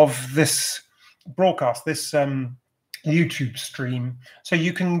of this broadcast, this YouTube stream, so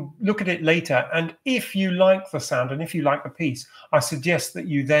you can look at it later. And if you like the sound and if you like the piece, I suggest that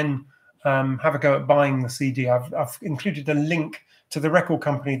you then have a go at buying the CD. I've included a link to the record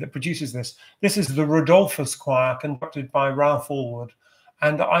company that produces this. This is the Rodolfus Choir, conducted by Ralph Allwood,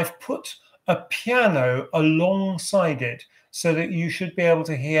 and I've put a piano alongside it so that you should be able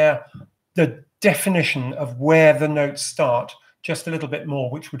to hear the definition of where the notes start just a little bit more,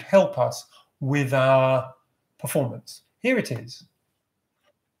 which would help us with our performance. Here it is.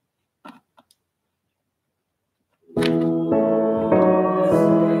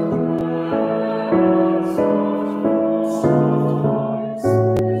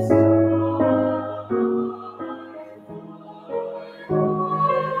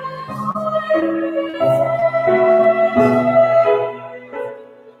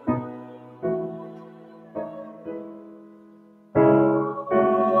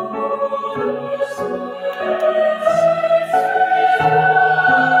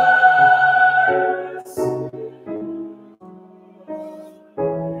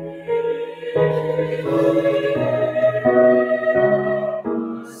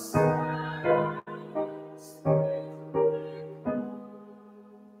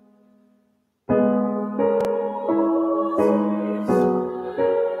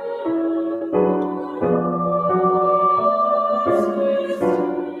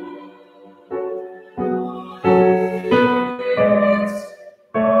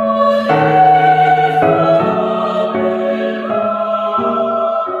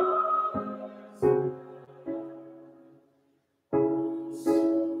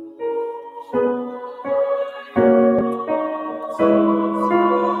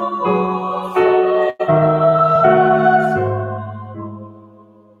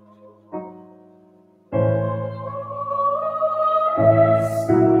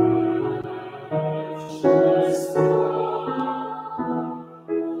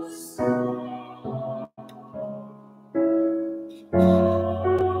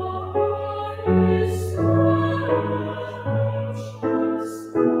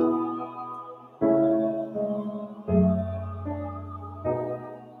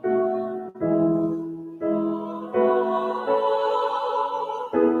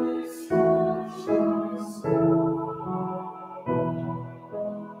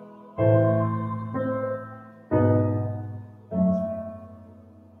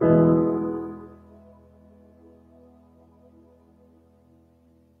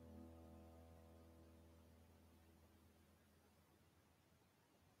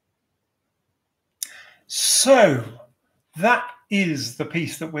 So that is the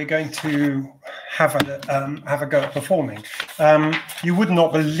piece that we're going to have a go at performing. You would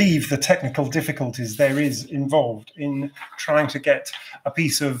not believe the technical difficulties there is involved in trying to get a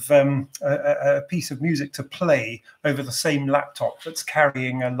piece of music to play over the same laptop that's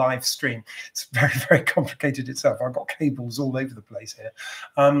carrying a live stream. It's very, very complicated itself. I've got cables all over the place here,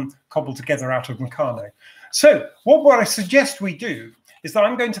 cobbled together out of Meccano. So what I suggest we do is that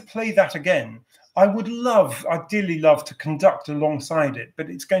I'm going to play that again. I would ideally love to conduct alongside it, but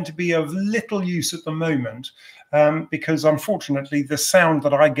it's going to be of little use at the moment because unfortunately the sound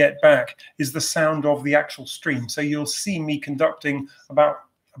that I get back is the sound of the actual stream. So you'll see me conducting about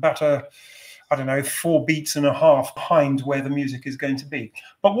I don't know, 4 beats and a half behind where the music is going to be.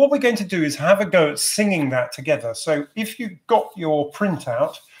 But what we're going to do is have a go at singing that together. So if you've got your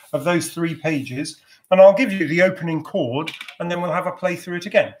printout of those 3 pages, and I'll give you the opening chord, and then we'll have a play through it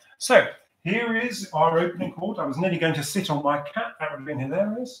again. So here is our opening chord. I was nearly going to sit on my cat. That would have been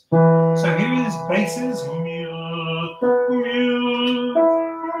hilarious. So here is basses.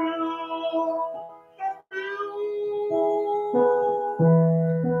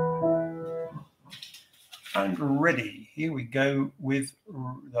 And ready. Here we go with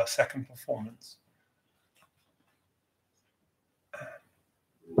the second performance.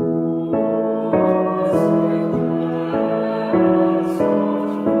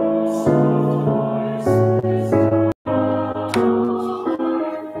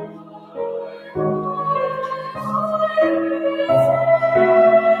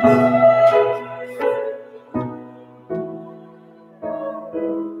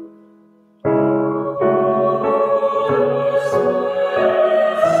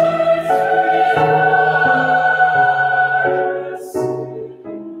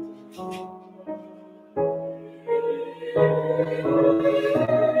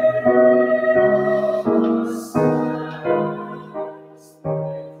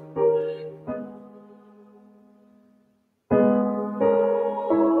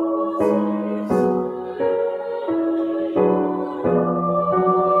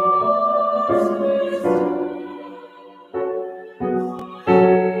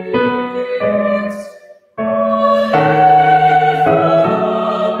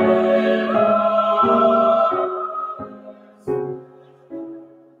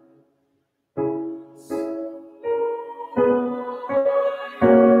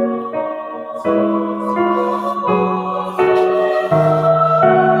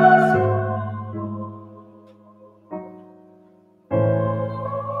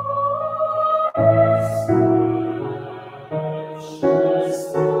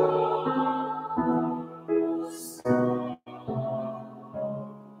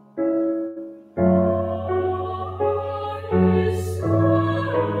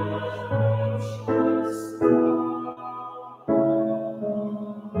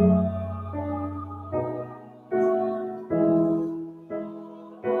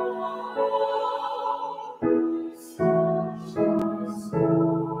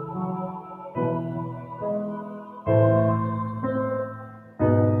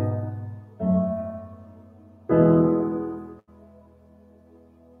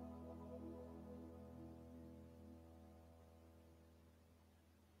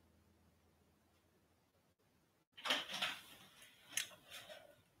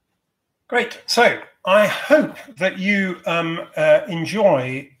 Great. So I hope that you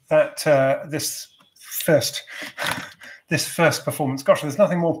enjoy that this first performance. Gosh, there's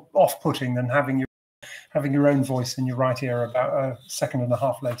nothing more off-putting than having your own voice in your right ear about a second and a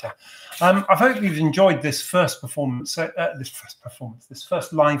half later. I hope you've enjoyed this first performance, this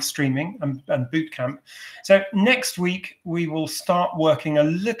first live streaming and boot camp. So next week, we will start working a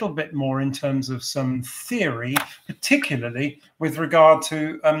little bit more in terms of some theory, particularly with regard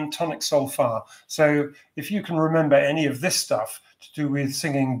to tonic sol fa. So if you can remember any of this stuff to do with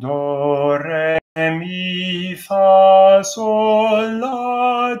singing do, re, mi, fa, sol,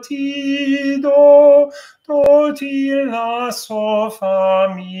 la, ti, do, ti, la, so,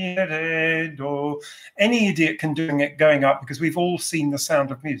 fa, mi, re, do. Any idiot can do it going up because we've all seen The Sound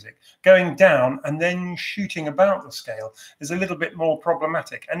of Music. Going down and then shooting about the scale is a little bit more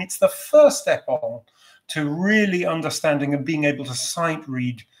problematic. And it's the first step on to really understanding and being able to sight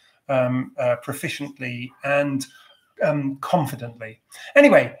read proficiently and confidently.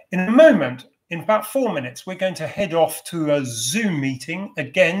 Anyway, in a moment, in about 4 minutes, we're going to head off to a Zoom meeting.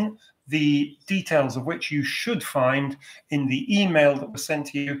 Again, the details of which you should find in the email that was sent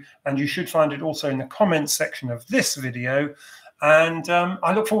to you, and you should find it also in the comments section of this video. And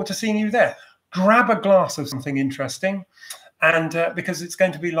I look forward to seeing you there. Grab a glass of something interesting, and because it's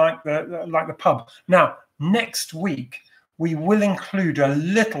going to be like the pub. Now, Next week, we will include a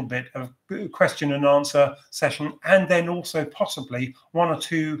little bit of question and answer session, and then also possibly 1 or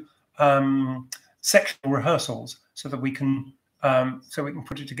 2 sectional rehearsals, so that we can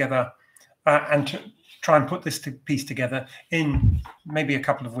put it together and try and put this piece together in maybe a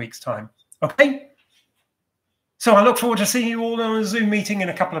couple of weeks' time. Okay? So I look forward to seeing you all on a Zoom meeting in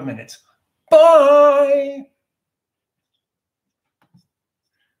a couple of minutes. Bye!